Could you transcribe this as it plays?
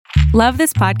Love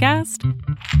this podcast?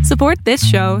 Support this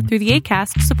show through the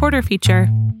Acast supporter feature.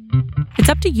 It's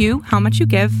up to you how much you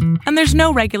give, and there's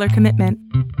no regular commitment.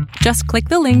 Just click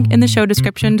the link in the show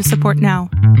description to support now.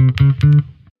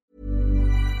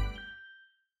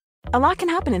 A lot can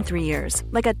happen in 3 years,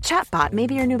 like a chatbot may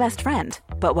be your new best friend.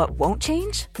 But what won't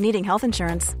change? Needing health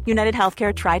insurance. United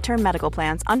Healthcare Tri-Term Medical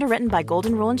Plans, underwritten by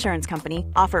Golden Rule Insurance Company,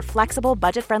 offer flexible,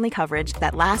 budget-friendly coverage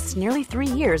that lasts nearly 3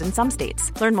 years in some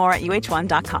states. Learn more at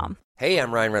uh1.com. Hey,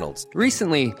 I'm Ryan Reynolds.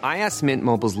 Recently, I asked Mint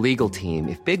Mobile's legal team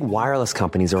if big wireless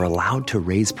companies are allowed to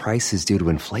raise prices due to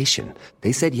inflation.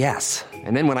 They said yes.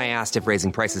 And then when I asked if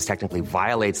raising prices technically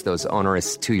violates those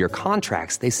onerous 2-year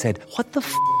contracts, they said, "What the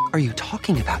f*** are you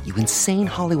talking about, you insane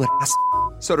Hollywood ass?"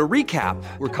 So to recap,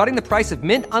 we're cutting the price of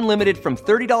Mint Unlimited from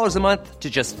 $30 a month to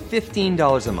just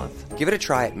 $15 a month. Give it a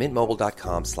try at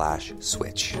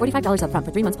mintmobile.com/switch. $45 up front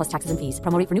for 3 months plus taxes and fees.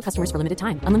 Promo rate for new customers for limited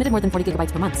time. Unlimited more than 40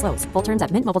 gigabytes per month. Slows full terms at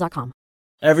mintmobile.com.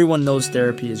 Everyone knows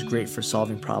therapy is great for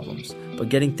solving problems, but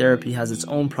getting therapy has its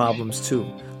own problems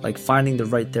too, like finding the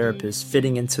right therapist,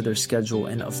 fitting into their schedule,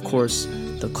 and of course,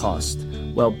 the cost.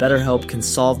 Well, BetterHelp can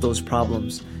solve those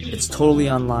problems. It's totally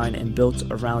online and built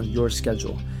around your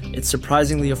schedule. It's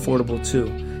surprisingly affordable too.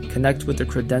 Connect with a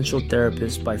credentialed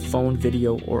therapist by phone,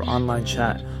 video, or online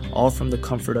chat, all from the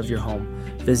comfort of your home.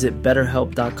 Visit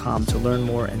BetterHelp.com to learn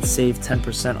more and save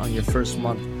 10% on your first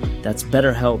month. That's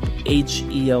BetterHelp,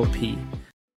 H-E-L-P.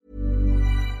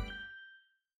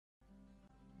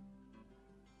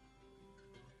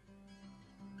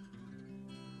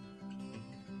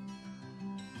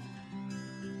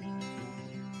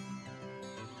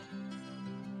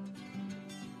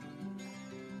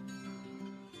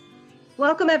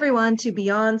 Welcome, everyone, to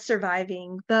Beyond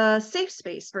Surviving, the safe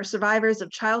space for survivors of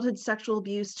childhood sexual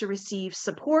abuse to receive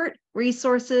support,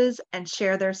 resources, and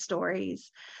share their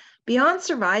stories. Beyond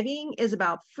Surviving is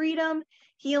about freedom,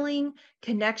 healing,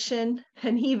 connection,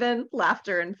 and even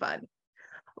laughter and fun.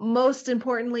 Most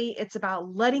importantly, it's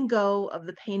about letting go of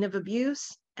the pain of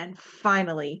abuse and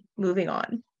finally moving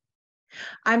on.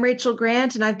 I'm Rachel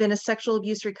Grant, and I've been a sexual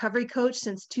abuse recovery coach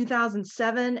since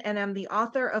 2007, and I'm the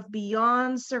author of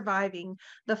Beyond Surviving,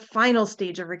 the final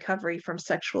stage of recovery from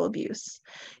sexual abuse.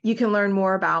 You can learn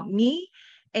more about me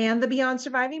and the Beyond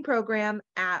Surviving program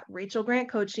at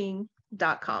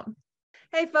rachelgrantcoaching.com.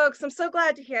 Hey folks, I'm so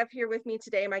glad to have here with me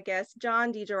today my guests,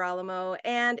 John DiGirolamo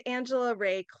and Angela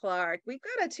Ray Clark. We've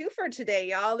got a twofer today,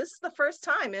 y'all. This is the first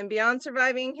time in Beyond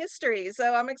Surviving history,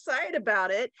 so I'm excited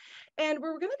about it. And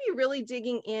we're going to be really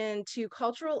digging into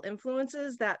cultural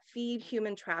influences that feed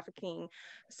human trafficking,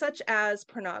 such as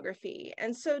pornography.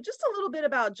 And so just a little bit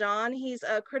about John. He's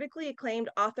a critically acclaimed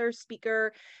author,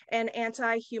 speaker, and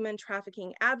anti-human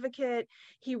trafficking advocate.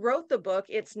 He wrote the book,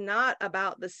 It's Not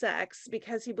About the Sex,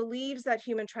 because he believes that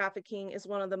human trafficking is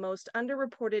one of the most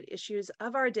underreported issues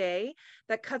of our day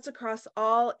that cuts across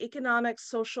all economic,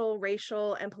 social,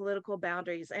 racial, and political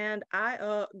boundaries. And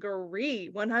I agree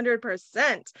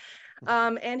 100%.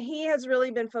 And he has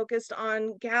really been focused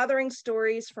on gathering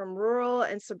stories from rural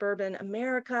and suburban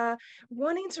America,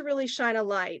 wanting to really shine a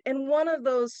light. And one of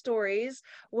those stories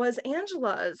was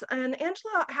Angela's. And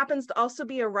Angela happens to also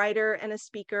be a writer and a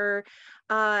speaker,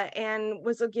 and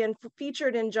was again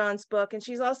featured in John's book. And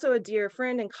she's also a dear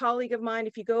friend and colleague of mine.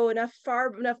 If you go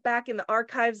far enough back in the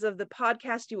archives of the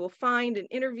podcast, you will find an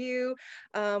interview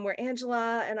where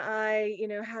Angela and I,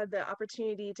 had the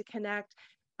opportunity to connect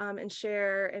and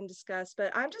share and discuss.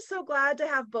 But I'm just so glad to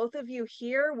have both of you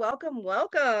here. Welcome,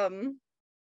 welcome.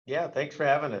 Yeah, thanks for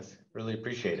having us. Really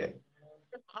appreciate it.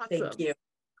 Awesome. Thank you.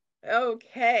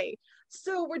 Okay.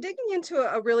 So we're digging into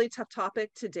a really tough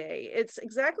topic today. It's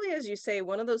exactly as you say,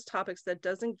 one of those topics that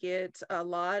doesn't get a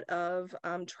lot of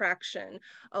traction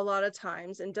a lot of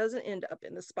times and doesn't end up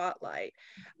in the spotlight.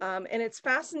 And it's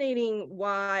fascinating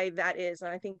why that is. And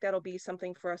I think that'll be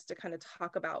something for us to kind of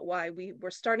talk about, why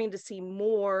we're starting to see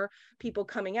more people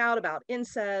coming out about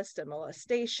incest and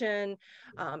molestation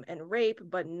and rape,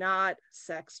 but not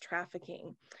sex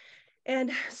trafficking.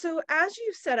 And so as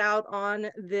you set out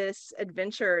on this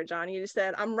adventure, John, you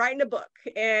said, I'm writing a book,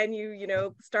 and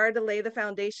you started to lay the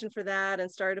foundation for that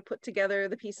and started to put together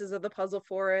the pieces of the puzzle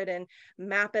for it and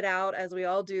map it out, as we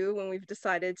all do when we've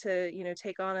decided to,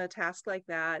 take on a task like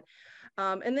that.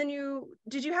 And then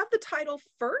did you have the title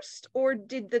first, or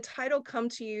did the title come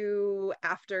to you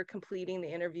after completing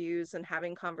the interviews and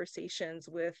having conversations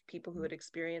with people who had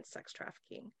experienced sex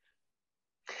trafficking?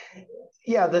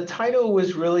 Yeah, the title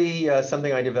was really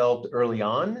something I developed early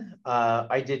on.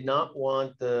 I did not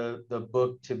want the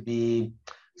book to be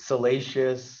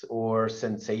salacious or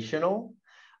sensational.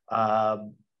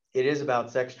 It is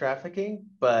about sex trafficking,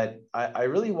 but I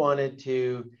really wanted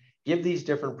to give these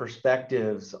different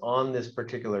perspectives on this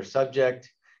particular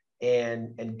subject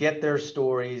and get their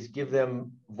stories, give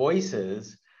them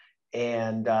voices.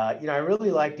 And I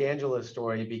really liked Angela's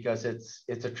story because it's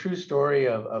a true story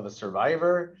of a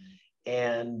survivor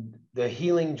and the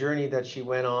healing journey that she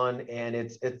went on, and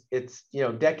it's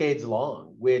decades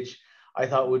long, which I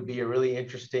thought would be a really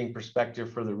interesting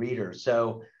perspective for the reader.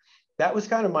 So that was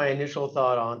kind of my initial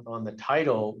thought on the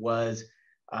title was,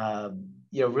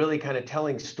 really kind of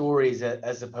telling stories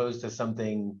as opposed to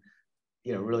something,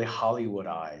 really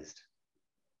Hollywoodized.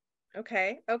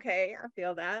 Okay. Okay. I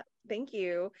feel that. Thank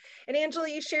you. And Angela,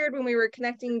 you shared when we were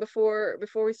connecting before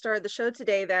we started the show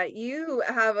today that you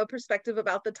have a perspective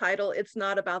about the title. It's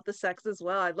not about the sex as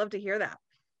well. I'd love to hear that.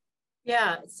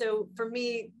 Yeah. So for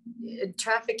me,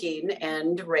 trafficking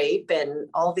and rape and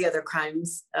all the other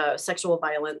crimes, sexual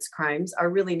violence crimes are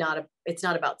really it's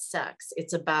not about sex.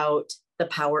 It's about the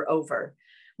power over,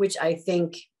 which I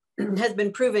think has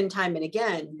been proven time and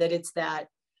again that it's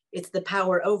the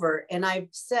power over. And I've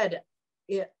said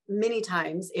it many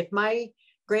times, if my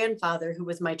grandfather, who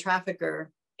was my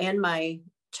trafficker and my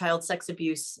child sex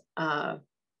abuse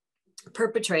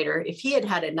perpetrator, if he had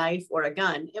had a knife or a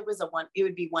gun, it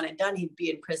would be one and done. He'd be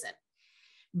in prison.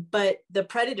 But the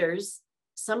predators,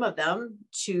 some of them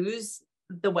choose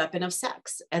the weapon of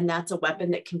sex, and that's a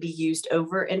weapon that can be used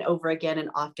over and over again and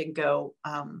often go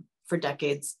for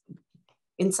decades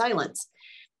in silence.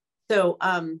 So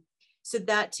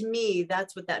that, to me,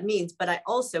 that's what that means. But I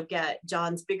also get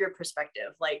John's bigger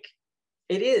perspective. Like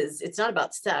it's not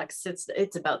about sex.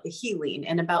 It's about the healing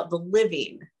and about the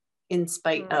living in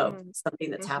spite of something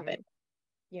that's happened.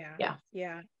 Yeah.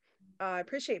 I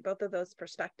appreciate both of those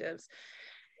perspectives.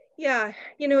 Yeah,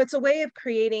 it's a way of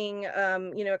creating,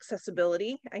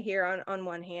 accessibility, I hear on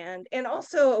one hand, and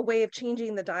also a way of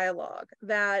changing the dialogue,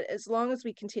 that as long as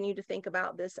we continue to think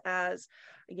about this as,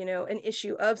 an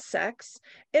issue of sex,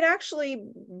 it actually,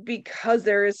 because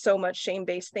there is so much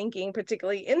shame-based thinking,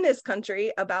 particularly in this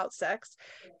country about sex,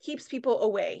 keeps people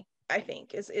away, I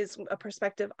think, is a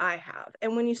perspective I have.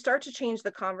 And when you start to change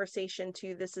the conversation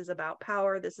to this is about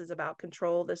power, this is about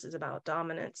control, this is about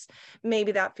dominance,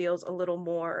 maybe that feels a little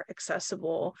more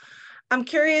accessible. I'm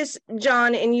curious,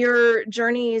 John, in your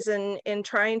journeys and in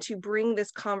trying to bring this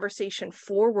conversation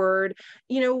forward,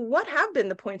 what have been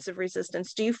the points of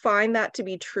resistance? Do you find that to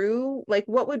be true? Like,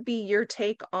 what would be your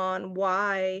take on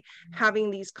why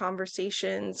having these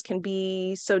conversations can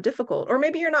be so difficult? Or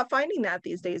maybe you're not finding that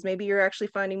these days. Maybe you're actually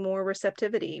finding more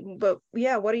receptivity. But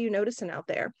yeah, what are you noticing out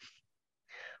there?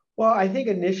 Well, I think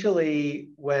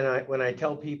initially when I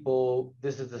tell people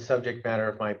this is the subject matter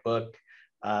of my book,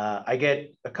 I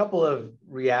get a couple of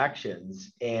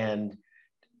reactions, and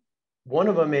one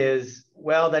of them is,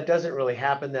 well, that doesn't really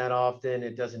happen that often.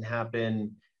 It doesn't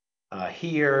happen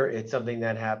here. It's something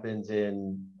that happens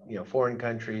in foreign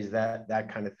countries,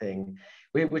 that kind of thing,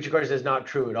 which of course is not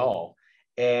true at all.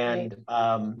 And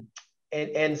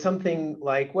and something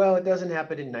like, well, it doesn't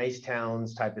happen in nice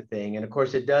towns type of thing. And of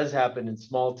course, it does happen in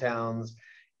small towns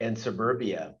and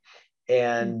suburbia.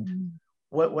 And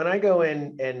when I go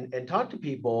in and talk to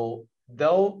people,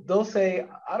 they'll say,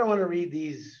 I don't want to read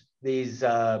these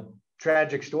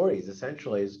tragic stories,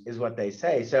 essentially, is what they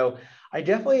say. So I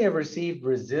definitely have received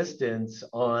resistance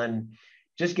on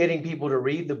just getting people to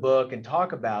read the book and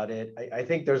talk about it. I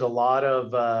think there's a lot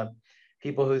of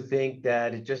people who think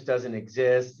that it just doesn't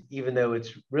exist, even though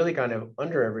it's really kind of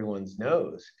under everyone's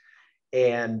nose.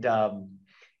 And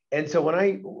so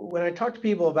when I talk to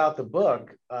people about the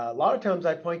book, a lot of times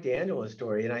I point to Angela's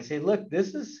story and I say, look,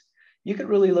 you could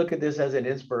really look at this as an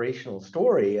inspirational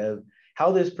story of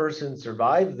how this person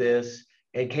survived this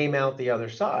and came out the other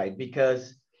side.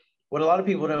 Because what a lot of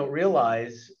people don't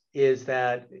realize is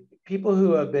that people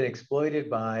who have been exploited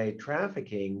by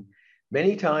trafficking,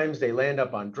 many times they land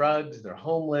up on drugs, they're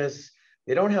homeless,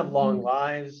 they don't have long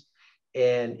lives,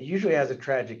 and it usually has a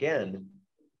tragic end.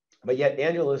 But yet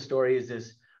Angela's story is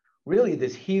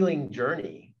this healing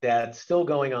journey that's still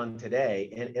going on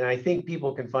today. And I think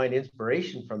people can find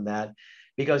inspiration from that,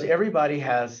 because everybody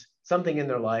has something in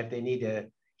their life they need to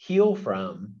heal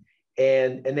from,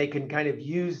 and they can kind of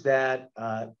use that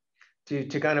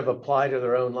to kind of apply to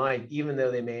their own life, even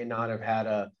though they may not have had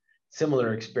a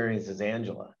similar experience as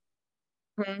Angela.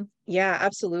 Yeah,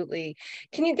 absolutely.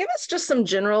 Can you give us just some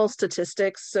general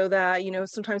statistics so that,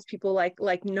 sometimes people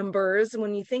like numbers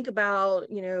when you think about,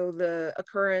 the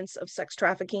occurrence of sex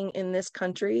trafficking in this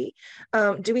country?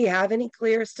 Do we have any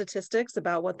clear statistics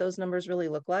about what those numbers really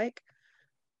look like?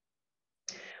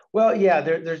 Well, yeah,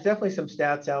 there's definitely some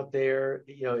stats out there.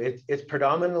 It's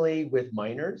predominantly with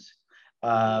minors.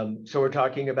 So we're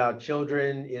talking about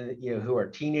children who are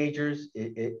teenagers.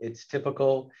 It's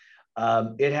typical.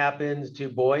 It happens to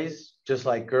boys just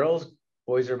like girls.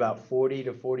 Boys are about 40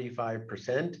 to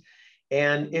 45%.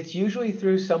 And it's usually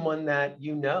through someone that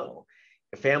you know,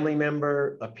 a family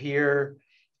member, a peer,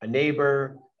 a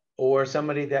neighbor, or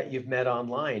somebody that you've met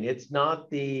online. It's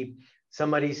not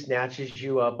somebody snatches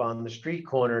you up on the street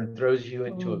corner and throws you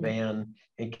into a van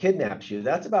and kidnaps you.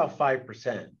 That's about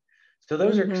 5%. So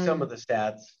those are some of the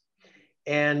stats.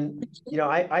 And,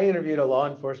 I interviewed a law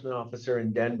enforcement officer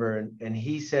in Denver, and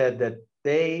he said that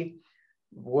they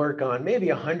work on maybe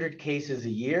 100 cases a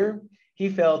year. He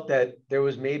felt that there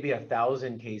was maybe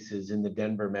 1,000 cases in the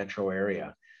Denver metro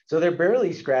area. So they're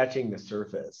barely scratching the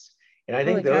surface. And I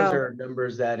think those are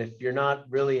numbers that, if you're not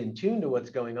really in tune to what's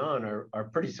going on, are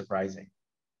pretty surprising.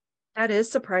 That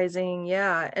is surprising,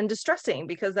 yeah, and distressing,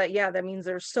 because that means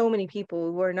there's so many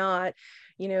people who are not,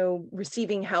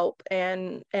 receiving help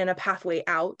and a pathway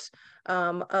out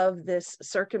of this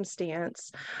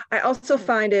circumstance. I also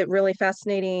find it really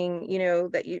fascinating,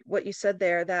 what you said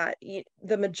there, that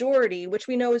the majority, which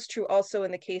we know is true also in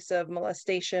the case of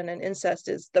molestation and incest,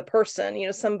 is the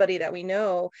person, somebody that we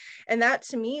know, and that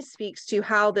to me speaks to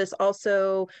how this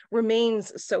also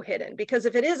remains so hidden. Because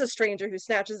if it is a stranger who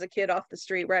snatches a kid off the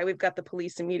street, right, we've got the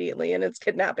police immediately, and it's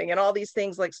kidnapping, and all these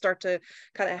things like start to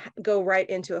kind of go right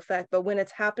into effect. But when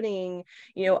it's happening,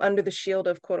 under the shield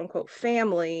of quote unquote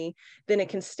family, then it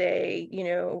can stay,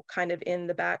 kind of in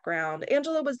the background.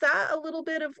 Angela, was that a little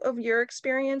bit of your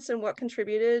experience and what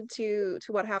contributed to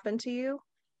what happened to you?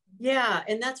 Yeah,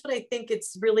 and that's what I think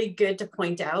it's really good to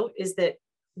point out, is that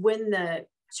when the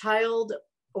child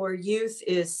or youth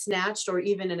is snatched, or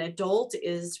even an adult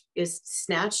is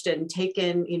snatched and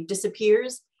taken,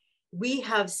 disappears, we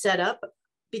have set up,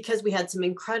 because we had some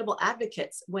incredible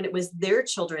advocates when it was their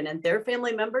children and their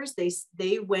family members,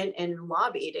 they went and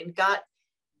lobbied and got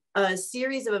a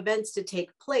series of events to take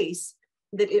place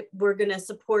that we're going to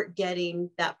support getting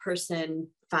that person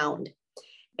found.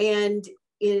 And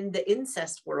in the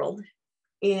incest world,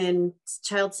 in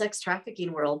child sex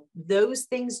trafficking world, those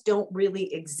things don't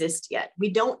really exist yet. We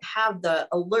don't have the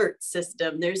alert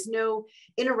system. There's no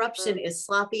interruption, is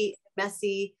sloppy,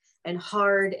 messy, and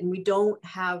hard, and we don't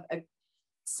have a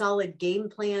solid game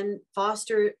plan.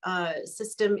 Foster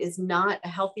system is not a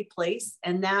healthy place,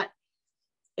 and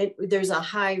there's a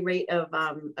high rate of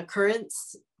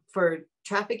occurrence for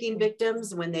trafficking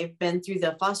victims when they've been through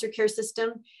the foster care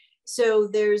system. So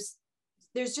there's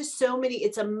just so many,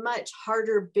 it's a much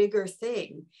harder, bigger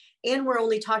thing. And we're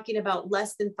only talking about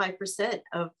less than 5%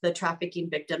 of the trafficking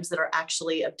victims that are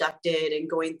actually abducted and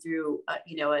going through,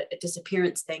 a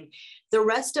disappearance thing. The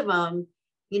rest of them,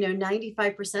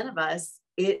 95% of us,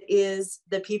 it is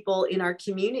the people in our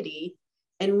community.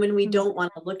 And when we don't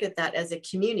want to look at that as a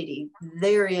community,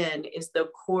 therein is the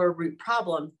core root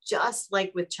problem, just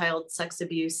like with child sex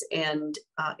abuse and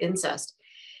incest.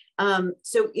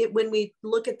 So when we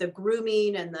look at the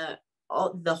grooming and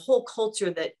the whole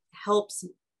culture that helps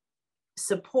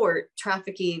support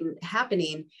trafficking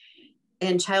happening,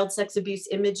 and child sex abuse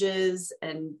images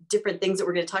and different things that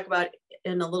we're going to talk about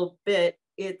in a little bit,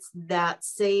 it's the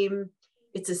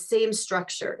same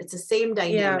structure. It's the same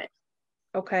dynamic.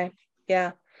 Yeah. Okay.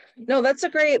 Yeah. No, that's a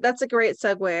great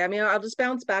segue. I mean, I'll just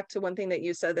bounce back to one thing that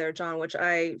you said there, John, which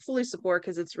I fully support,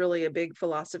 because it's really a big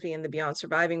philosophy in the Beyond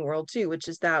Surviving world too, which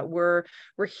is that we're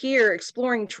here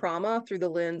exploring trauma through the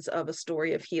lens of a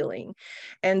story of healing.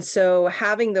 And so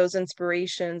having those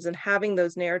inspirations and having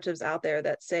those narratives out there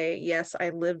that say, yes, I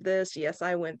lived this, yes,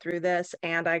 I went through this,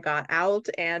 and I got out,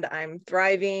 and I'm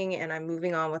thriving, and I'm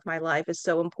moving on with my life, is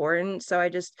so important. So I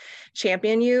just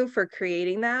champion you for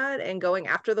creating that and going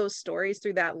after those stories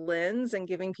through that lens and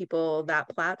giving people that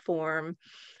platform.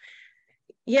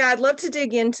 Yeah, I'd love to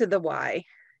dig into the why.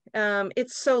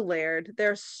 It's so layered.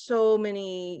 There's so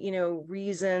many,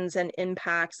 reasons and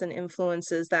impacts and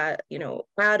influences that,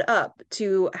 add up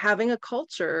to having a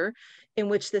culture in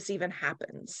which this even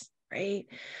happens, right?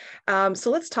 So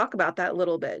let's talk about that a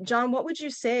little bit. John, what would you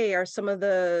say are some of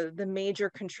the major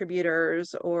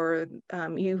contributors, or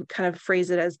you kind of phrase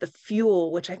it as the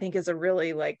fuel, which I think is a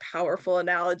really like powerful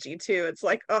analogy too. It's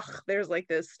like, there's like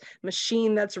this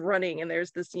machine that's running, and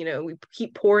there's this, we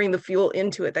keep pouring the fuel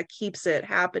into it that keeps it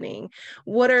happening.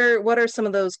 What are some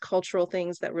of those cultural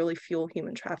things that really fuel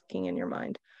human trafficking in your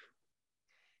mind?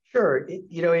 Sure.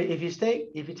 If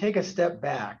you take a step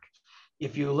back,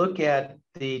 if you look at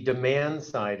the demand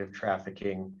side of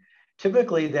trafficking,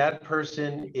 typically that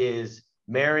person is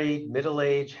married,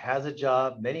 middle-aged, has a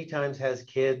job, many times has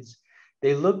kids.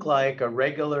 They look like a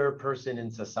regular person in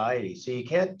society. So you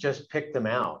can't just pick them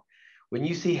out. When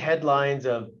you see headlines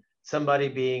of somebody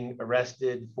being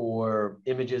arrested for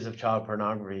images of child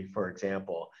pornography, for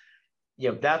example,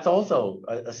 that's also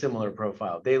a similar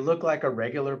profile. They look like a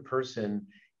regular person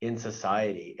in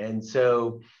society. And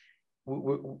so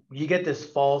you get this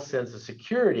false sense of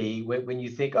security when you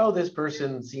think, oh, this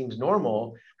person seems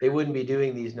normal, they wouldn't be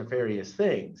doing these nefarious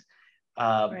things.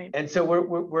 Right. And so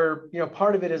we're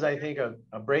part of it is, I think,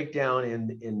 a breakdown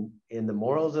in the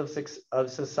morals of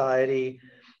society.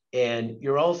 And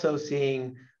you're also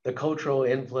seeing the cultural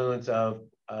influence of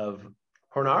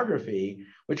pornography,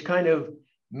 which kind of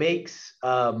makes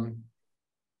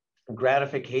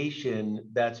gratification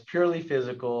that's purely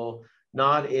physical,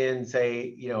 not in,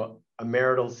 say, a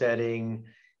marital setting,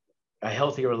 a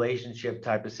healthy relationship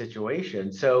type of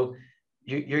situation. So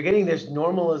you're getting this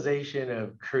normalization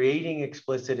of creating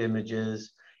explicit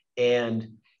images. And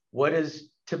what is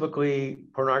typically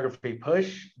pornography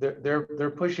push?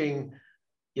 They're pushing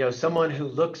someone who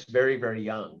looks very, very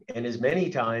young, and as many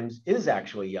times is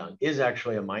actually young, is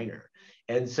actually a minor.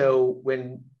 And so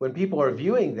when people are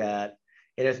viewing that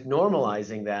and it's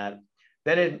normalizing that,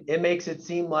 then it makes it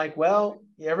seem like, well,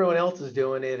 everyone else is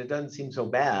doing it, it doesn't seem so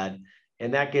bad.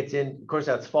 And that gets in, of course,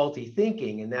 that's faulty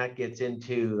thinking, and that gets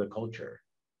into the culture.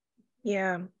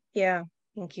 Yeah.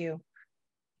 Thank you.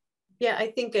 Yeah, I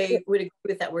think I would agree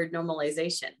with that word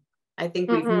normalization. I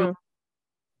think we've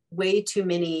way too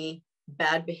many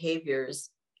bad behaviors,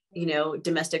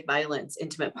 domestic violence,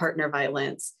 intimate partner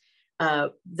violence,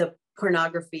 the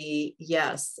pornography,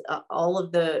 yes, all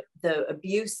of the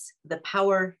abuse, the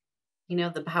power,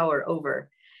 the power over,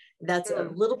 that's a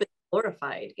little bit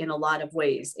glorified in a lot of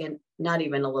ways, and not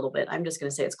even a little bit. I'm just going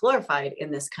to say it's glorified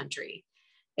in this country,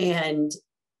 and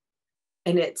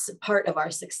it's part of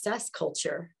our success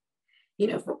culture.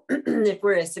 If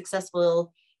we're a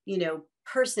successful,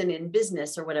 person in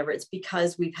business or whatever, it's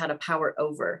because we've had a power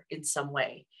over in some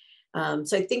way.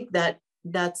 So I think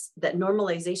that's that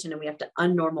normalization, and we have to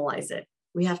unnormalize it.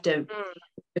 We have to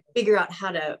figure out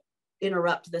how to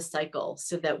interrupt this cycle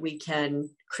so that we can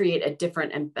create a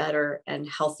different and better and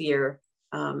healthier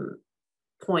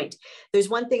point. There's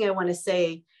one thing I want to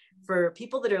say for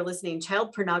people that are listening: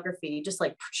 child pornography, just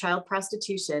like child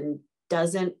prostitution,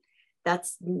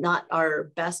 that's not our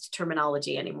best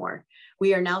terminology anymore.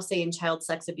 We are now saying child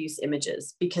sex abuse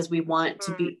images because we want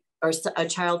to be, or a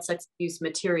child sex abuse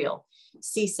material,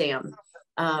 CSAM,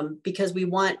 because we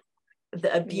want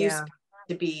the abuse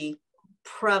to be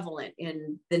prevalent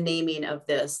in the naming of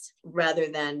this, rather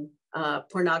than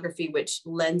pornography, which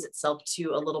lends itself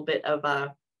to a little bit of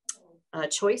a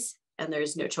choice, and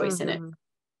there's no choice in it.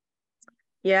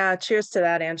 Yeah, cheers to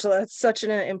that, Angela. It's such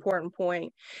an important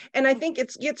point. And I think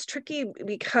it's tricky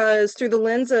because through the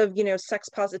lens of, sex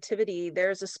positivity,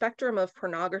 there's a spectrum of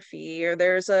pornography, or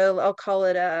I'll call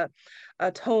it a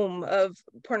tome of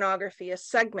pornography, a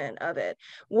segment of it,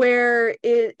 where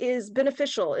it is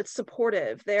beneficial, it's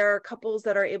supportive. There are couples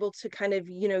that are able to kind of,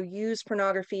 use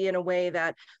pornography in a way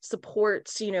that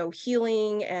supports,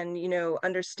 healing and,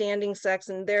 understanding sex,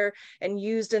 and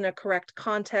used in a correct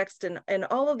context, and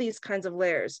all of these kinds of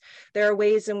layers. There are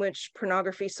ways in which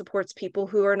pornography supports people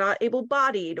who are not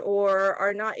able-bodied or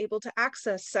are not able to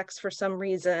access sex for some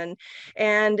reason.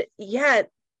 And yet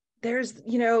there's,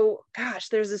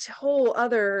 there's this whole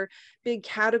other big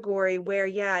category where,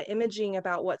 imaging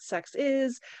about what sex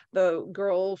is, the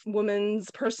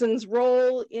person's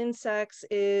role in sex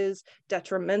is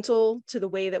detrimental to the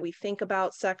way that we think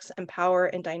about sex and power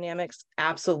and dynamics.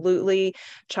 Absolutely.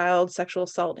 Child sexual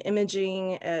assault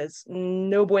imaging is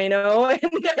no bueno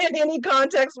in any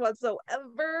context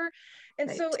whatsoever.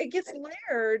 And so it gets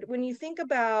layered when you think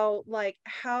about, like,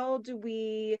 how do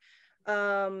we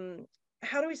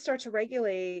start to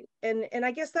regulate? And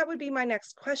I guess that would be my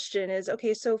next question is,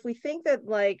 okay, so if we think that,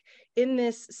 like, in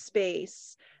this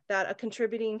space that a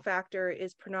contributing factor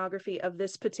is pornography of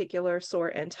this particular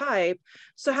sort and type,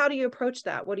 so how do you approach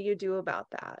that? What do you do about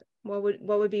that? What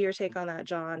would be your take on that,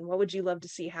 John? What would you love to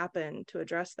see happen to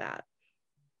address that?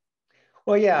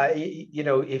 Well, yeah,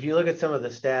 if you look at some of the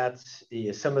stats,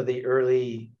 some of the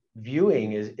early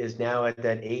viewing is now at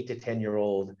that 8 to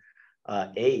 10-year-old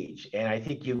age. And I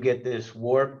think you get this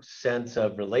warped sense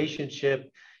of relationship.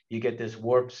 You get this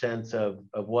warped sense of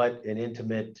what an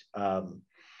intimate,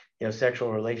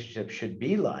 sexual relationship should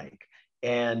be like.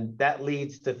 And that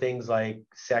leads to things like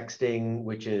sexting,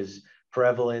 which is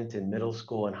prevalent in middle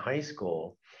school and high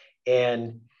school.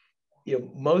 And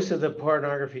most of the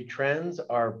pornography trends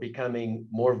are becoming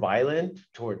more violent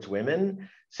towards women.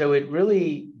 So it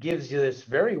really gives you this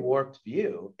very warped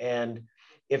view. And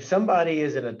if somebody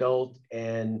is an adult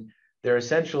and they're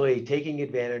essentially taking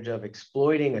advantage of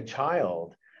exploiting a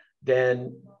child,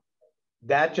 then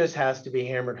that just has to be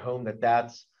hammered home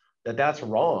that's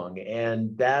wrong.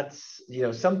 And that's,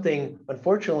 something,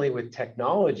 unfortunately, with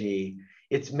technology,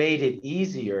 it's made it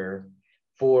easier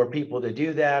for people to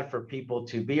do that, for people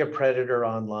to be a predator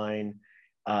online.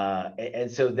 And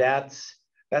so that's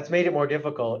made it more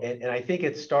difficult. And I think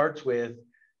it starts with,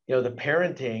 the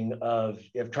parenting of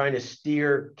trying to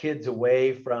steer kids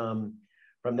away from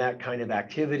that kind of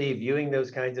activity, viewing those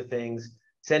kinds of things,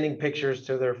 sending pictures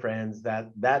to their friends,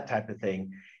 that type of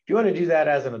thing. If you want to do that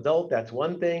as an adult, that's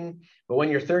one thing. But when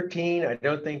you're 13, I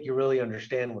don't think you really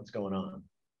understand what's going on.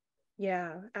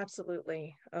 Yeah,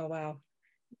 absolutely. Oh, wow.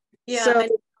 Yeah. So,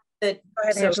 go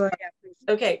ahead, Angela.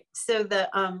 Okay. So the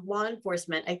law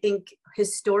enforcement, I think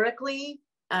historically,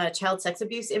 child sex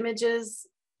abuse images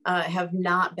have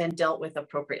not been dealt with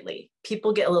appropriately.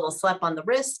 People get a little slap on the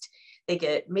wrist. They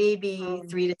get maybe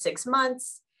 3 to 6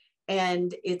 months.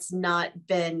 And it's not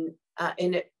been,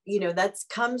 that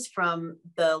comes from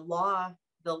the law,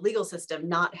 the legal system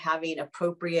not having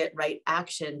appropriate right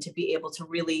action to be able to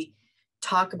really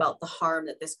talk about the harm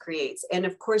that this creates. And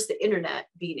of course, the internet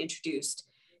being introduced,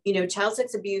 child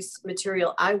sex abuse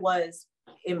material, I was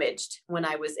imaged when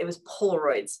it was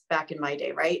Polaroids back in my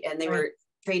day, right? And they were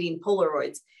trading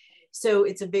Polaroids. So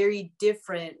it's a very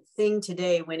different thing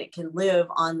today when it can live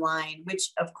online,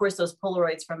 which of course those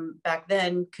Polaroids from back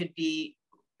then could be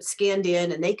scanned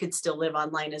in and they could still live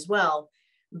online as well.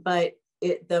 But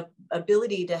the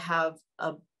ability to have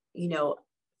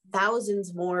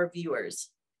thousands more viewers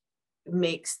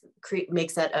makes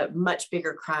that a much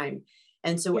bigger crime.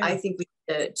 And so I think we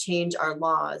need to change our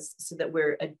laws so that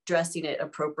we're addressing it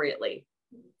appropriately.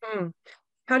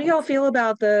 How do y'all feel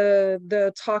about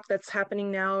the talk that's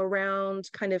happening now around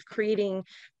kind of creating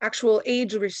actual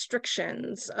age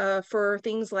restrictions for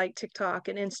things like TikTok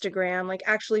and Instagram, like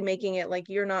actually making it like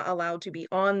you're not allowed to be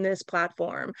on this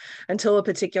platform until a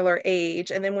particular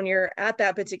age. And then when you're at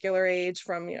that particular age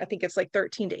from, I think it's like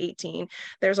 13 to 18,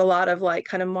 there's a lot of like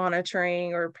kind of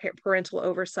monitoring or parental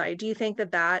oversight. Do you think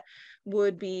that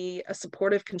would be a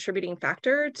supportive contributing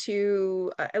factor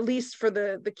to at least for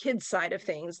the kids side of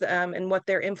things and what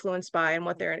they're influenced by and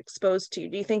what they're exposed to?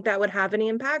 Do you think that would have any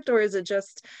impact, or is it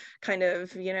just kind of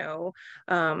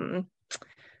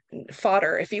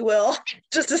fodder, if you will,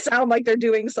 just to sound like they're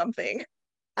doing something?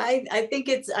 I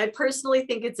personally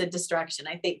think it's a distraction.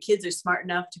 I think kids are smart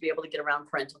enough to be able to get around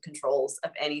parental controls of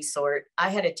any sort. I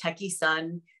had a techie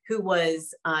son who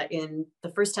was in the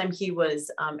first time he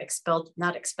was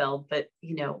not expelled, but,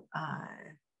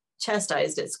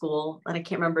 chastised at school. And I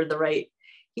can't remember the right,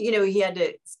 he had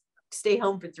to stay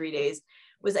home for 3 days,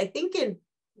 was I think in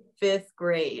 5th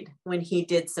grade when he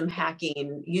did some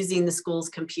hacking using the school's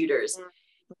computers.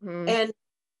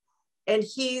 And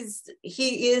he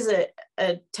is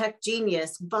a tech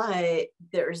genius, but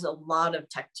there's a lot of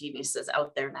tech geniuses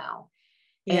out there now.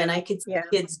 And I could see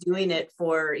kids doing it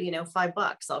for,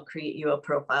 $5. I'll create you a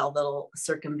profile that'll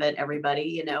circumvent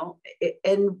everybody,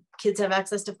 and kids have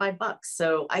access to $5.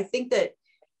 So I think that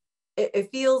it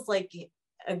feels like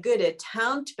a good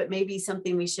attempt, but maybe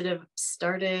something we should have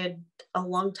started a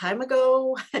long time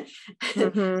ago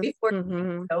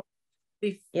before.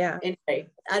 Anyway,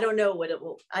 I don't know what it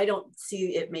will. I don't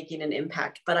see it making an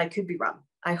impact, but I could be wrong.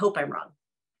 I hope I'm wrong.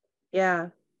 Yeah,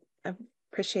 I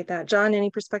appreciate that. John, any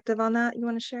perspective on that you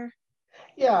want to share?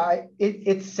 Yeah,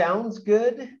 it sounds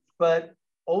good, but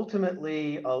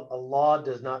ultimately a law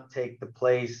does not take the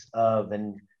place of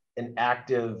an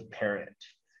active parent.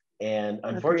 And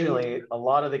unfortunately, a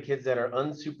lot of the kids that are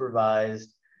unsupervised,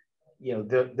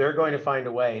 they're going to find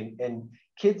a way. And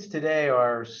kids today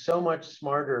are so much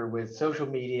smarter with social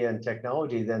media and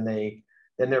technology than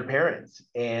their parents,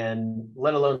 and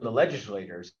let alone the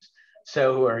legislators.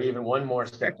 So who are even one more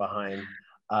step behind.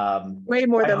 Way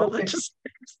more than the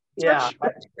legislators. Yeah.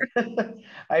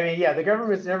 I mean, the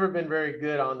government's never been very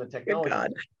good on the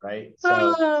technology, right? So,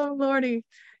 oh, Lordy.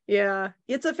 Yeah,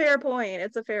 it's a fair point.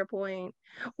 It's a fair point.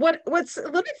 What's a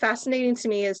little bit fascinating to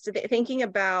me is thinking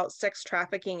about sex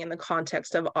trafficking in the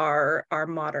context of our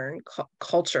modern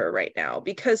culture right now,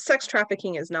 because sex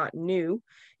trafficking is not new.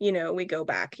 We go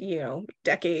back,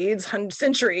 decades,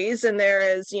 centuries, and there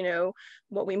is,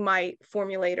 what we might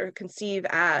formulate or conceive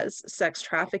as sex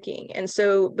trafficking. And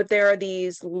so, but there are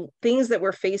these things that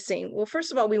we're facing. Well,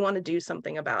 first of all, we want to do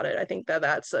something about it. I think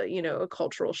that's a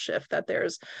cultural shift, that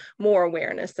there's more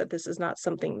awareness that this is not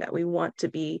something that we want to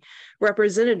be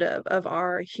representative of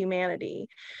our humanity.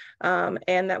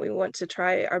 And that we want to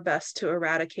try our best to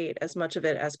eradicate as much of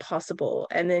it as possible.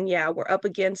 And then, we're up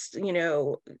against,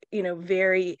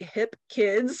 very very hip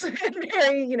kids and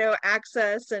very,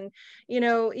 access and,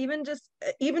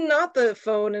 even not the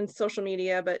phone and social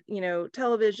media, but,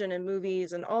 television and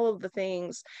movies and all of the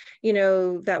things,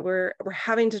 that we're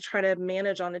having to try to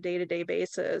manage on a day-to-day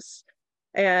basis.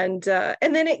 And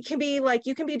then it can be like,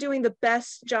 you can be doing the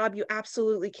best job you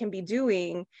absolutely can be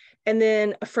doing. And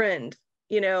then a friend,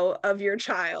 of your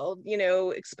child,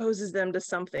 exposes them to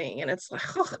something. And it's like,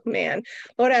 oh man,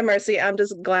 Lord have mercy. I'm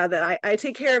just glad that I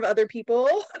take care of other people.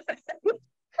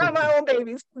 Not my own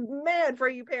babies. Man, for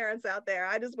you parents out there,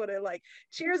 I just want to like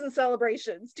cheers and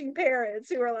celebrations to parents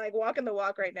who are like walking the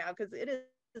walk right now, because it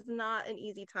is not an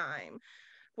easy time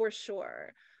for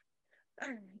sure.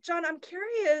 John, I'm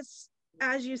curious,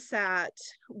 as you sat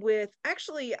with,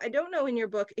 actually, I don't know in your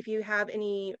book if you have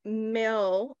any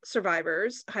male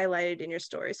survivors highlighted in your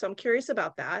story. So I'm curious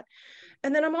about that.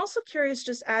 And then I'm also curious,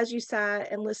 just as you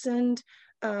sat and listened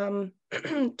to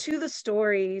the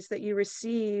stories that you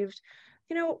received,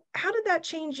 how did that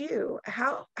change you?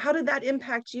 How did that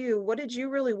impact you? What did you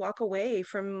really walk away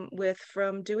from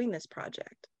doing this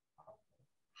project?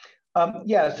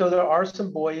 Yeah, so there are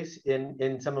some boys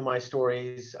in some of my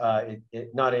stories,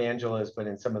 not Angela's, but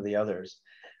in some of the others.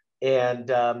 And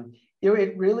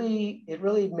it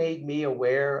really made me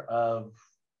aware of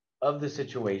the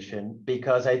situation,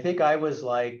 because I think I was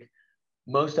like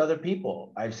most other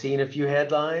people. I've seen a few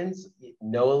headlines,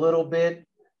 know a little bit,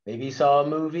 maybe saw a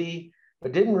movie,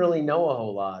 but didn't really know a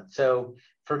whole lot. So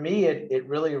for me, it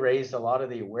really raised a lot of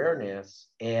the awareness,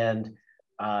 and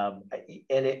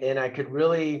I could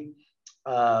really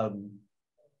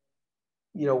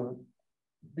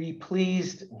be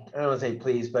pleased. I don't want to say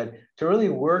pleased, but to really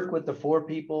work with the 4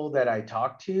 people that I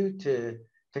talked to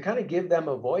kind of give them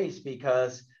a voice,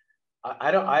 because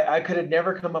I could have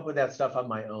never come up with that stuff on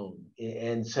my own.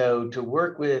 And so to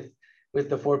work with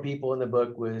the 4 people in the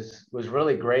book was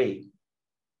really great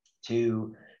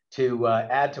to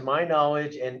add to my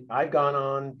knowledge. And I've gone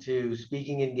on to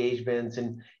speaking engagements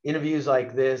and interviews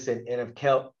like this, and have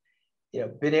kept,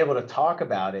 been able to talk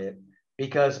about it,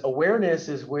 because awareness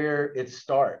is where it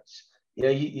starts.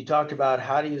 You talked about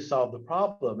how do you solve the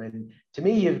problem, and to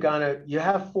me, you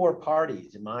have 4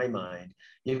 parties in my mind.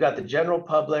 You've got the general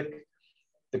public,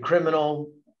 the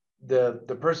criminal,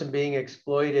 the person being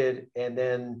exploited, and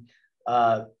then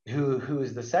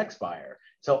who's the sex buyer.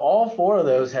 So all 4 of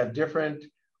those have different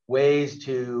ways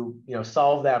to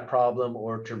solve that problem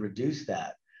or to reduce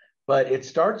that. But it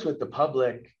starts with the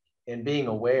public and being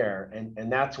aware,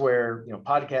 and that's where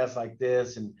podcasts like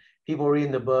this and people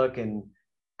reading the book and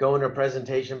going to a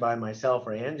presentation by myself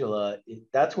or Angela,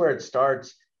 that's where it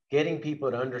starts, getting people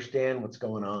to understand what's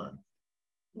going on.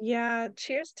 Yeah,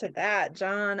 cheers to that,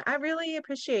 John. I really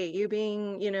appreciate you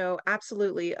being,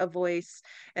 absolutely a voice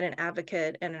and an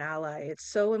advocate and an ally.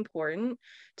 It's so important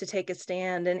to take a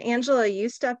stand. And Angela, you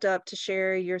stepped up to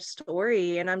share your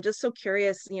story. And I'm just so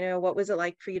curious, what was it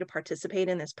like for you to participate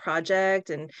in this project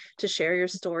and to share your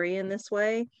story in this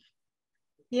way?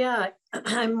 Yeah,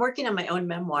 I'm working on my own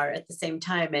memoir at the same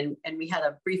time. And we had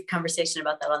a brief conversation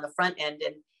about that on the front end.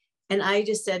 And I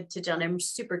just said to John, I'm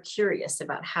super curious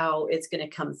about how it's going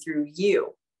to come through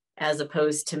you as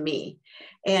opposed to me.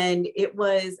 And it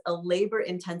was a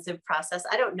labor-intensive process.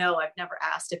 I don't know. I've never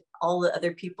asked if all the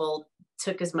other people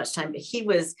took as much time, but he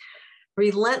was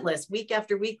relentless. Week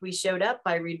after week, we showed up.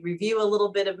 I would review a little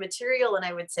bit of material, and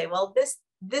I would say, well, this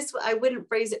I wouldn't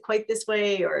phrase it quite this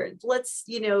way, or let's,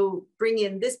 bring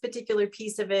in this particular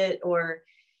piece of it, or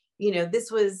this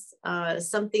was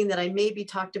something that I maybe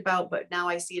talked about, but now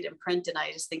I see it in print and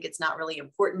I just think it's not really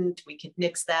important. We could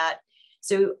nix that.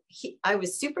 So I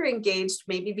was super engaged,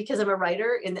 maybe because I'm a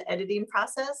writer, in the editing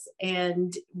process.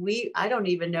 And I don't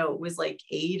even know, it was like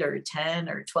 8 or 10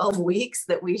 or 12 weeks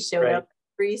that we showed up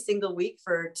every single week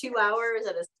for 2 hours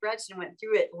at a stretch and went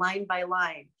through it line by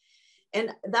line.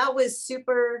 And that was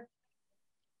super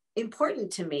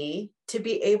important to me, to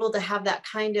be able to have that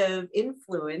kind of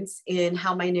influence in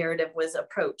how my narrative was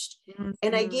approached. Mm-hmm.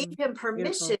 And I gave him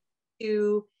permission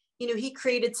to, he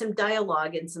created some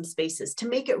dialogue in some spaces to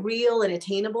make it real and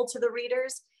attainable to the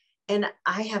readers. And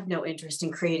I have no interest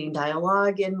in creating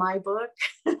dialogue in my book.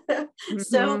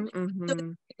 So it's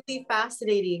really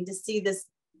fascinating to see this,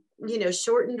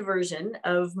 shortened version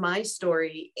of my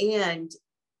story, and,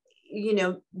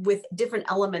 with different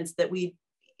elements that we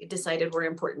decided were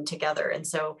important together. And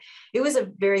so it was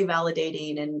a very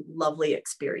validating and lovely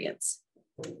experience.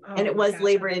 And it was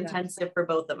labor intensive for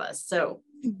both of us. So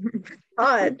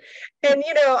on. And,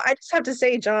 I just have to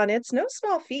say, John, it's no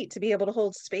small feat to be able to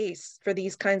hold space for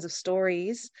these kinds of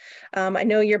stories. I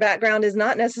know your background is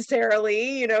not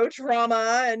necessarily,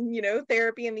 trauma and,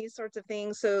 therapy and these sorts of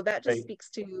things. So that just Right. speaks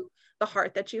to the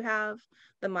heart that you have,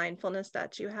 the mindfulness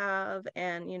that you have,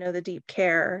 and, the deep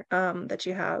care that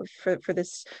you have for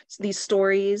these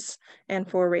stories and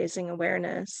for raising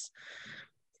awareness.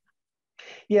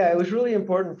 Yeah, it was really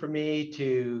important for me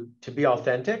to be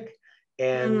authentic,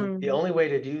 and the only way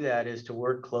to do that is to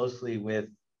work closely with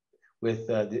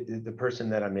the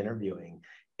person that I'm interviewing.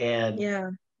 And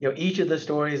Yeah. each of the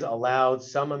stories allowed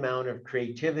some amount of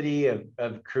creativity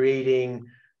of creating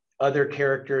other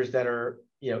characters that are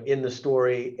in the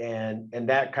story, and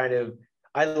that kind of,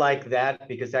 I like that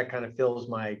because that kind of fills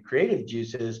my creative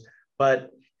juices.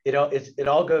 But it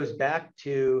all goes back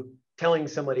to telling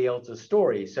somebody else's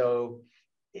story. So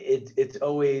it's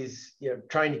always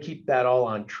trying to keep that all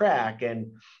on track.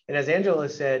 And as Angela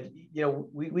said,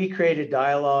 we created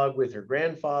dialogue with her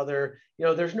grandfather.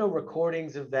 There's no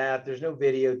recordings of that, there's no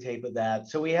videotape of that,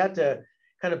 so we had to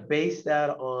kind of base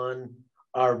that on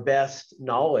our best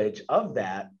knowledge of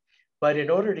that. But in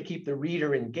order to keep the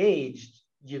reader engaged,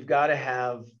 you've got to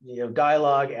have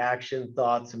dialogue, action,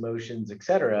 thoughts, emotions,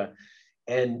 etc.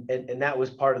 And that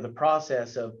was part of the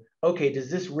process of, okay, does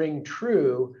this ring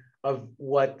true of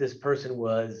what this person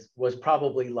was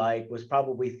probably like, was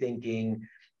probably thinking,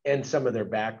 and some of their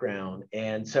background.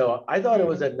 And so I thought it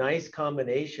was a nice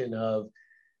combination of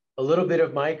a little bit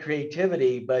of my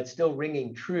creativity, but still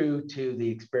ringing true to the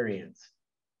experience.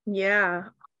 Yeah.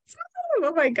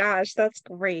 Oh my gosh, that's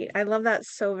great. I love that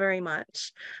so very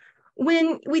much.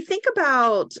 When we think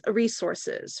about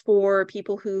resources for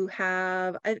people who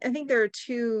have, I think there are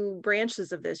two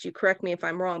branches of this. You correct me if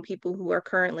I'm wrong, people who are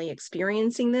currently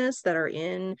experiencing this, that are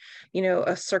in,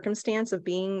 a circumstance of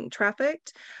being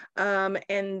trafficked,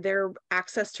 and their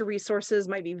access to resources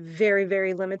might be very,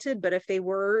 very limited. But if they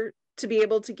were to be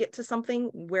able to get to something,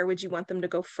 where would you want them to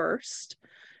go first?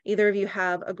 Either of you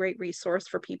have a great resource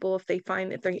for people if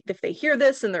they hear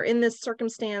this and they're in this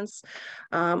circumstance,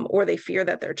 or they fear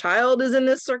that their child is in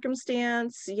this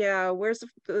circumstance. Yeah, where's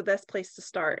the best place to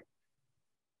start?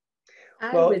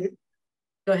 Go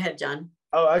ahead, John.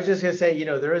 Oh, I was just going to say,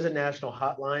 there is a national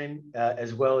hotline,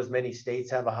 as well as many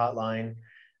states have a hotline.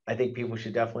 I think people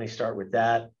should definitely start with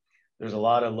that. There's a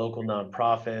lot of local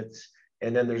nonprofits,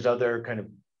 and then there's other kind of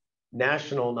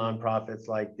national nonprofits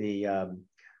like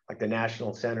the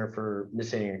National Center for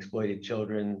Missing and Exploited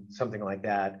Children, something like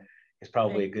that is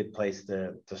probably a good place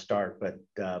to start. But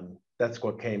that's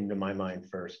what came to my mind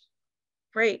first.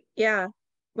 Great. Yeah.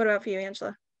 What about for you,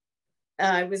 Angela?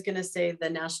 I was going to say the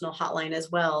national hotline as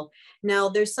well. Now,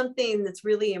 there's something that's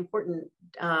really important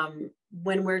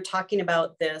when we're talking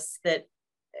about this, that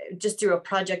just through a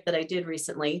project that I did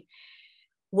recently,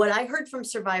 what I heard from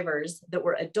survivors that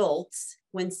were adults,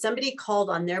 when somebody called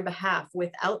on their behalf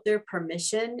without their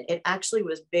permission, it actually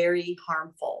was very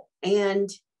harmful. And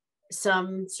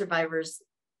some survivors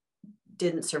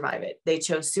didn't survive it. They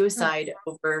chose suicide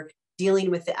over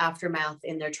dealing with the aftermath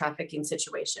in their trafficking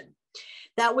situation.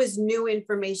 That was new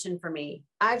information for me.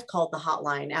 I've called the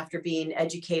hotline after being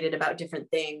educated about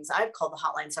different things. I've called the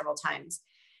hotline several times.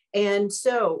 And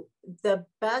so the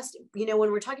best, when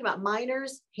we're talking about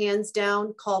minors, hands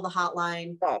down, call the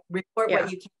hotline, report what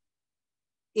you can,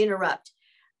 interrupt.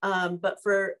 But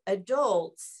for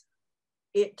adults,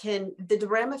 the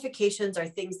ramifications are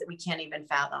things that we can't even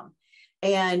fathom.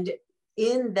 And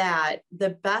in that, the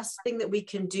best thing that we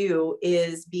can do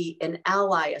is be an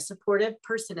ally, a supportive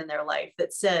person in their life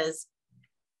that says,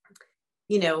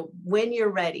 when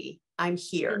you're ready, I'm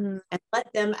here, and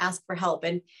let them ask for help.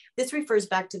 And this refers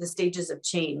back to the stages of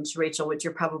change, Rachel, which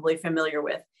you're probably familiar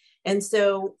with. And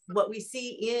so what we see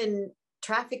in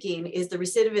trafficking is the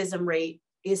recidivism rate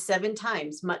is 7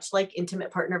 times, much like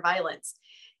intimate partner violence.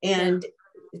 And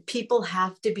people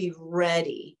have to be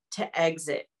ready to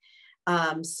exit.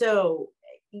 So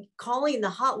calling the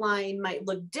hotline might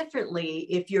look differently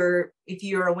if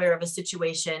you're aware of a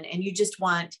situation and you just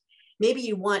want, maybe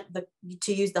you want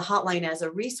to use the hotline as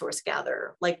a resource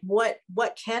gatherer. Like what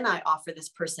can I offer this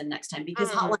person next time? Because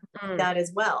hotlines do that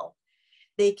as well.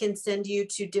 They can send you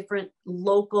to different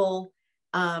local,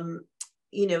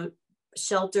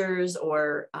 shelters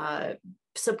or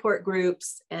support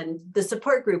groups. And the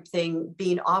support group thing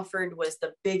being offered was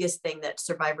the biggest thing that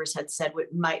survivors had said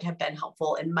might have been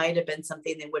helpful and might have been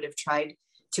something they would have tried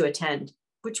to attend,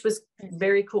 which was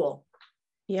very cool.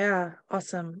 Yeah,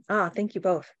 awesome. Thank you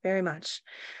both very much.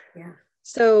 Yeah.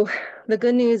 So the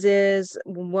good news is,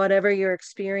 whatever your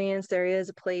experience, there is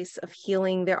a place of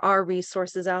healing. There are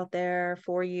resources out there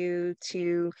for you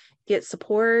to get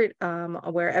support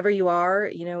wherever you are,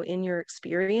 in your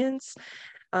experience.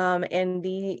 And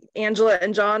the Angela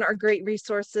and John are great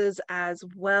resources as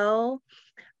well.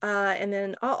 And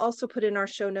then I'll also put in our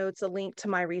show notes a link to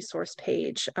my resource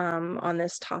page on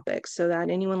this topic, so that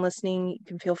anyone listening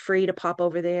can feel free to pop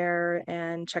over there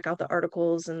and check out the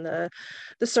articles and the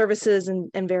services and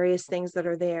various things that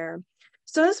are there.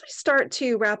 So as we start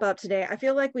to wrap up today, I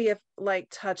feel like we have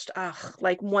touched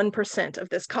like 1% of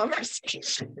this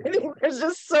conversation. There's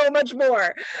just so much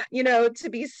more, to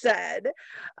be said.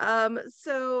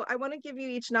 So I want to give you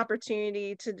each an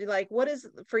opportunity to do, what is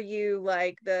for you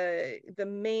the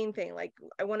main thing.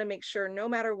 I want to make sure, no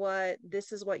matter what,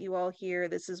 this is what you all hear.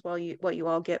 This is what you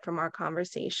all get from our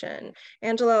conversation.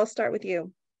 Angela, I'll start with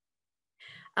you.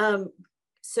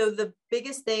 So the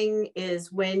biggest thing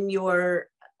is, when you're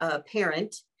a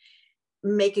parent,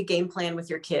 make a game plan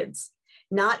with your kids.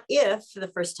 Not if the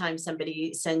first time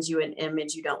somebody sends you an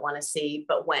image you don't want to see,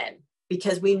 but when,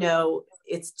 because we know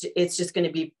it's just going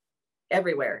to be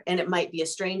everywhere. And it might be a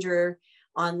stranger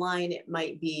online. It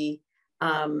might be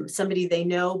somebody they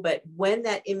know. But when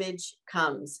that image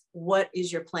comes, what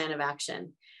is your plan of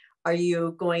action? Are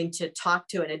you going to talk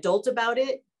to an adult about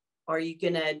it? Are you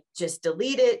going to just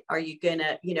delete it? Are you going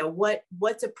to,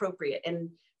 what's appropriate?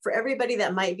 And for everybody,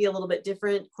 that might be a little bit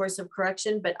different course of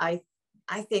correction, but I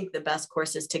think the best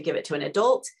course is to give it to an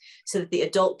adult, so that the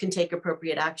adult can take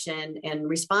appropriate action and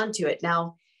respond to it.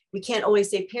 Now, we can't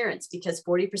always say parents, because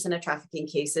 40% of trafficking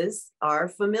cases are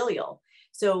familial.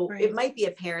 So right. It might be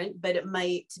a parent, but it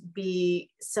might be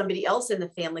somebody else in the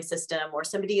family system or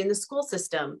somebody in the school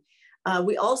system.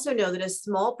 We also know that a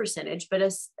small percentage, but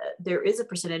there is a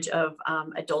percentage of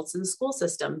adults in the school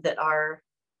system that are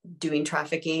doing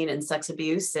trafficking and sex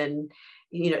abuse, and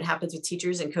it happens with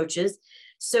teachers and coaches.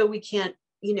 So we can't,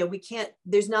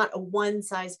 there's not a one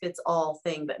size fits all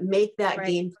thing, but make that right.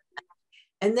 Game plan.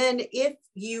 And then if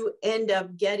you end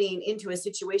up getting into a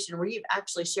situation where you've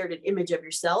actually shared an image of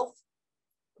yourself,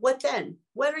 what then?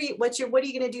 What are you going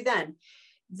to do then?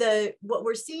 What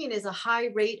we're seeing is a high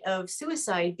rate of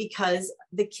suicide, because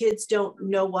the kids don't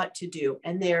know what to do,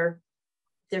 and they're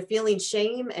feeling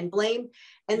shame and blame.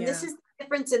 And This is the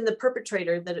difference in the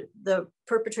perpetrator, that the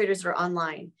perpetrators that are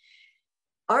online.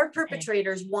 Our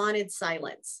perpetrators wanted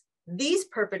silence. These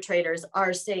perpetrators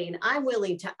are saying, I'm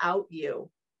willing to out you,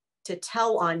 to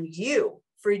tell on you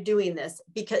for doing this,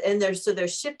 and they're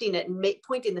shifting it and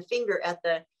pointing the finger at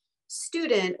the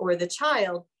student or the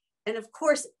child. And of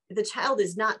course, the child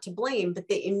is not to blame, but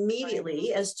they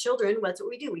immediately, as children, what's what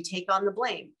we do? We take on the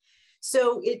blame.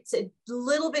 So it's a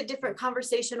little bit different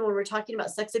conversation when we're talking about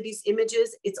sex abuse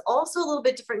images. It's also a little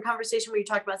bit different conversation when you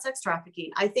talk about sex trafficking.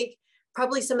 I think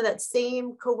probably some of that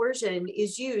same coercion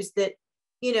is used, that,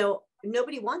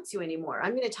 nobody wants you anymore.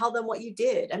 I'm going to tell them what you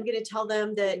did. I'm going to tell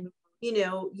them that,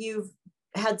 you've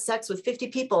had sex with 50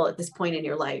 people at this point in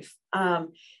your life. And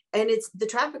the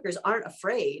traffickers aren't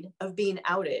afraid of being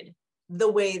outed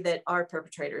the way that our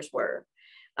perpetrators were.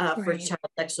 For child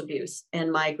sexual abuse,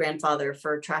 and my grandfather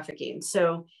for trafficking.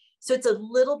 So it's a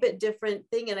little bit different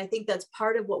thing. And I think that's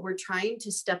part of what we're trying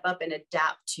to step up and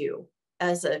adapt to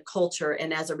as a culture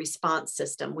and as a response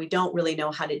system. We don't really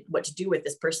know what to do with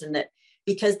this person, that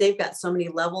because they've got so many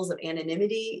levels of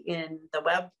anonymity in the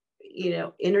web,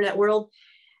 internet world,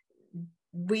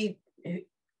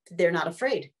 they're not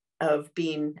afraid of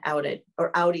being outed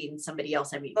or outing somebody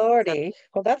else. I mean, Lordy.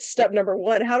 Well, that's step number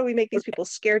one. How do we make these people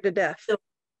scared to death?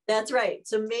 That's right.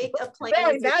 So make a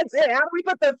plan. That's it. How do we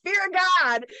put the fear of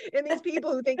God in these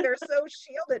people who think they're so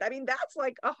shielded? I mean, that's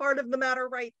like a heart of the matter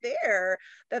right there,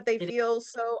 that they feel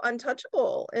so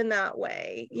untouchable in that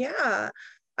way. Yeah.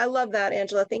 I love that,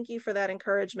 Angela. Thank you for that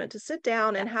encouragement to sit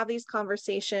down and have these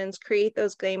conversations, create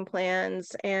those game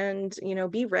plans, and,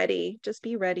 be ready. Just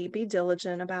be ready, be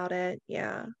diligent about it.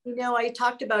 Yeah. I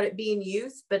talked about it being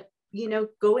youth, but,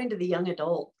 go into the young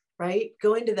adult, right?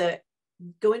 Go into the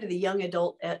young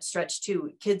adult at stretch too.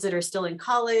 Kids that are still in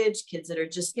college, kids that are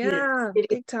just,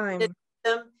 big time.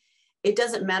 It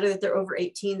doesn't matter that they're over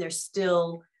 18, they're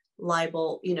still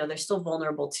liable, they're still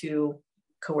vulnerable to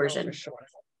coercion. For sure.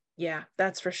 Yeah,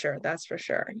 that's for sure. That's for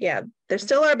sure. Yeah, they're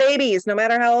still our babies, no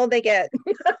matter how old they get.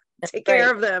 Take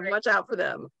care of them. Watch out for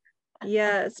them.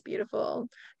 Yes, beautiful.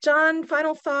 John,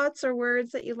 final thoughts or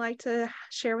words that you'd like to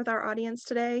share with our audience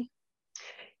today?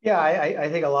 Yeah, I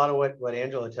think a lot of what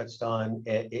Angela touched on,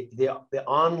 the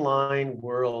online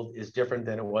world is different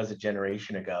than it was a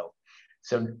generation ago.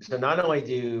 So not only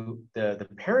do the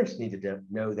parents need to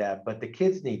know that, but the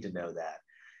kids need to know that.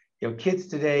 kids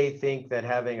today think that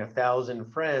having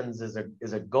 1,000 friends is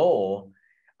a goal.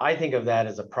 I think of that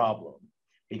as a problem,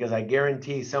 because I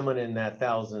guarantee someone in that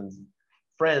 1,000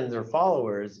 friends or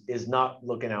followers is not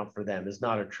looking out for them, is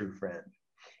not a true friend.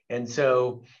 And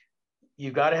so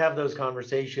you've got to have those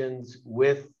conversations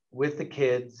with the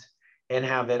kids, and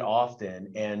have it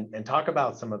often, and talk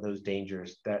about some of those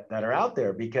dangers that are out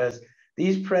there, because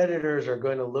these predators are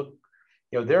going to look,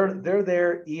 they're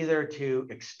there either to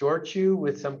extort you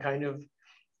with some kind of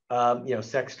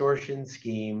sextortion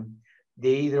scheme.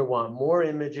 They either want more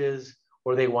images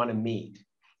or they want to meet.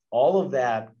 All of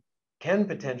that can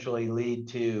potentially lead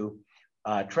to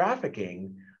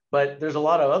trafficking, but there's a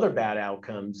lot of other bad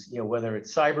outcomes, whether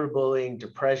it's cyberbullying,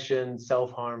 depression,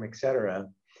 self-harm, etc.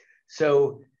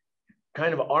 So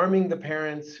kind of arming the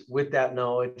parents with that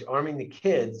knowledge, arming the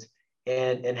kids,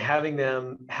 and having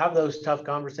them have those tough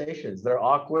conversations. They're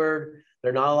awkward,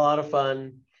 they're not a lot of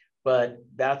fun, but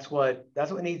that's what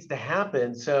needs to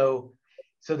happen. So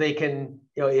they can,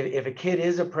 if a kid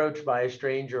is approached by a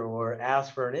stranger or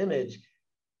asks for an image,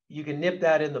 you can nip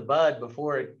that in the bud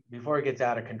before it gets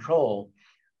out of control.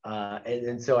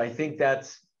 And so I think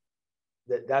that's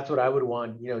what I would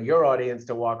want, your audience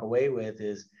to walk away with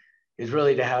is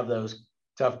really to have those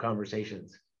tough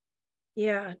conversations.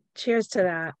 Yeah, cheers to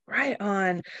that. Right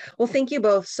on. Well, thank you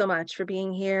both so much for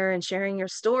being here and sharing your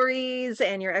stories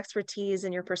and your expertise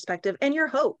and your perspective and your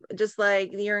hope, just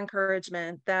like your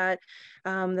encouragement that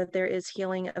there is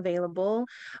healing available.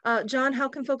 John, how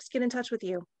can folks get in touch with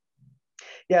you?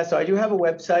 Yeah, so I do have a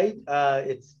website.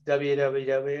 It's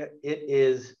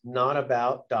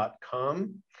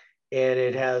www.itisnotabout.com, and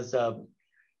it has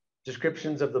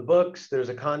descriptions of the books. There's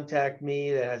a contact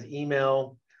me that has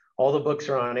email. All the books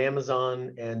are on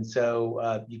Amazon, and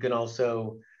so you can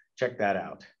also check that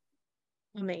out.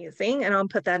 Amazing. And I'll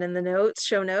put that in the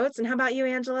show notes. And how about you,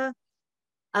 Angela?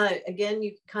 Again, you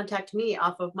can contact me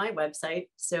off of my website.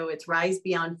 So it's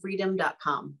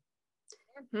risebeyondfreedom.com.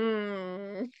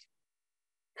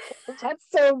 That's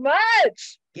so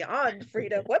much. Beyond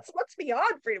freedom. What's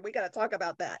beyond freedom? We got to talk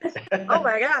about that. Oh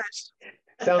my gosh.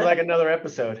 Sounds like another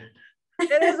episode.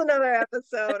 It is another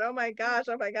episode. Oh my gosh.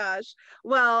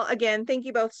 Well, again, thank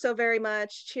you both so very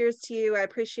much. Cheers to you. I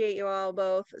appreciate you all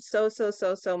both so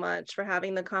much for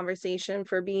having the conversation,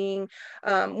 for being,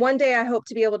 one day I hope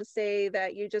to be able to say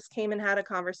that you just came and had a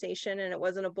conversation and it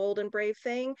wasn't a bold and brave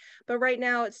thing, but right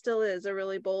now it still is a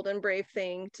really bold and brave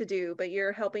thing to do, but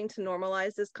you're helping to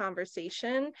normalize this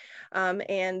conversation.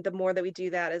 And the more that we do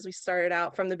that, as we started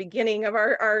out from the beginning of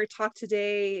our talk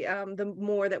today, the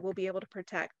more that we'll be able to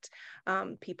protect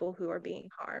people who are being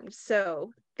harmed.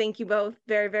 So thank you both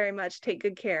very, very much. Take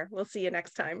good care. We'll see you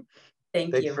next time.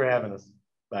 Thanks for having us.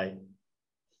 Bye.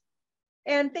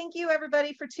 And thank you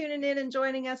everybody for tuning in and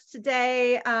joining us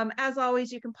today. As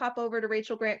always, you can pop over to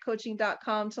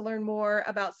rachelgrantcoaching.com to learn more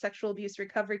about sexual abuse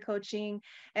recovery coaching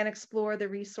and explore the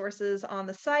resources on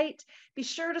the site. Be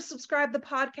sure to subscribe to the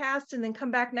podcast and then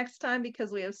come back next time,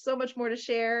 because we have so much more to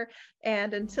share.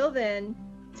 And until then,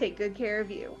 take good care of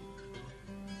you.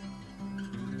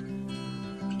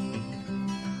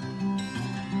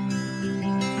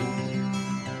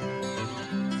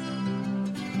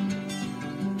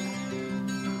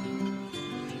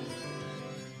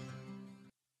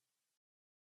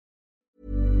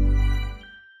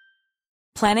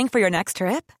 Planning for your next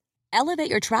trip?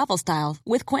 Elevate your travel style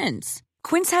with Quince.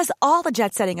 Quince has all the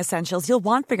jet-setting essentials you'll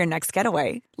want for your next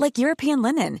getaway, like European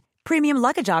linen, premium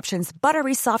luggage options,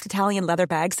 buttery soft Italian leather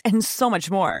bags, and so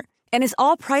much more. And is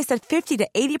all priced at 50 to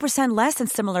 80% less than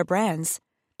similar brands.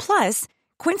 Plus,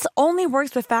 Quince only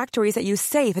works with factories that use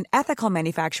safe and ethical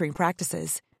manufacturing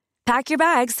practices. Pack your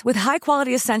bags with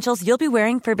high-quality essentials you'll be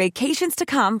wearing for vacations to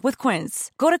come with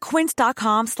Quince. Go to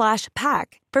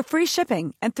quince.com/pack for free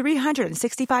shipping and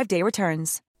 365-day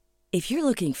returns. If you're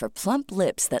looking for plump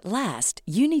lips that last,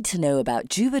 you need to know about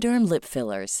Juvederm lip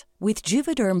fillers. With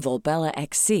Juvederm Volbella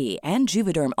XC and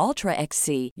Juvederm Ultra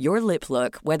XC, your lip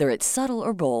look, whether it's subtle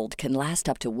or bold, can last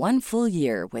up to 1 full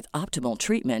year with optimal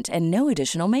treatment and no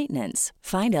additional maintenance.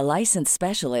 Find a licensed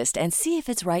specialist and see if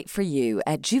it's right for you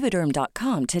at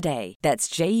Juvederm.com today. That's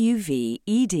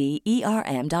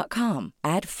JUVEDERM.com.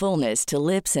 Add fullness to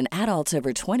lips in adults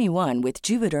over 21 with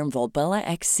Juvederm Volbella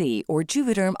XC or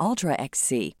Juvederm Ultra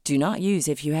XC. Do not use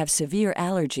if you have severe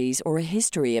allergies or a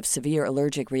history of severe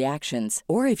allergic reactions,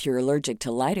 or if you're you're allergic to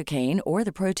lidocaine or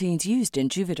the proteins used in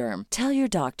Juvederm. Tell your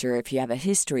doctor if you have a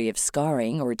history of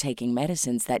scarring or taking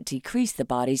medicines that decrease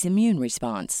the body's immune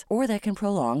response or that can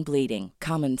prolong bleeding.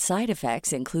 Common side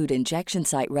effects include injection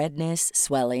site redness,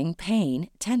 swelling, pain,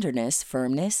 tenderness,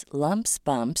 firmness, lumps,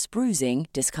 bumps, bruising,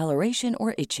 discoloration,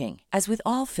 or itching. As with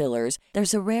all fillers,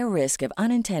 there's a rare risk of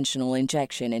unintentional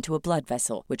injection into a blood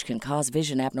vessel, which can cause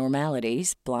vision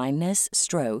abnormalities, blindness,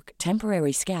 stroke,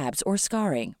 temporary scabs, or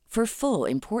scarring. For full,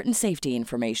 important safety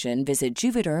information, visit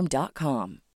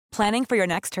Juvederm.com. Planning for your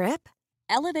next trip?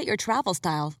 Elevate your travel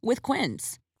style with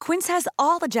Quince. Quince has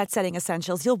all the jet-setting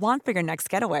essentials you'll want for your next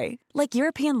getaway, like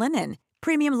European linen,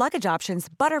 premium luggage options,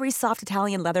 buttery soft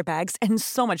Italian leather bags, and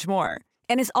so much more.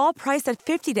 And is all priced at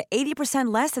 50 to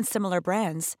 80% less than similar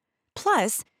brands.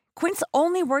 Plus, Quince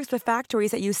only works with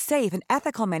factories that use safe and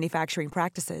ethical manufacturing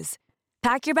practices.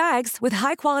 Pack your bags with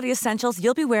high-quality essentials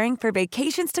you'll be wearing for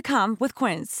vacations to come with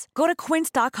Quince. Go to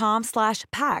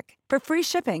quince.com/pack for free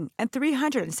shipping and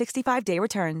 365-day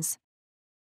returns.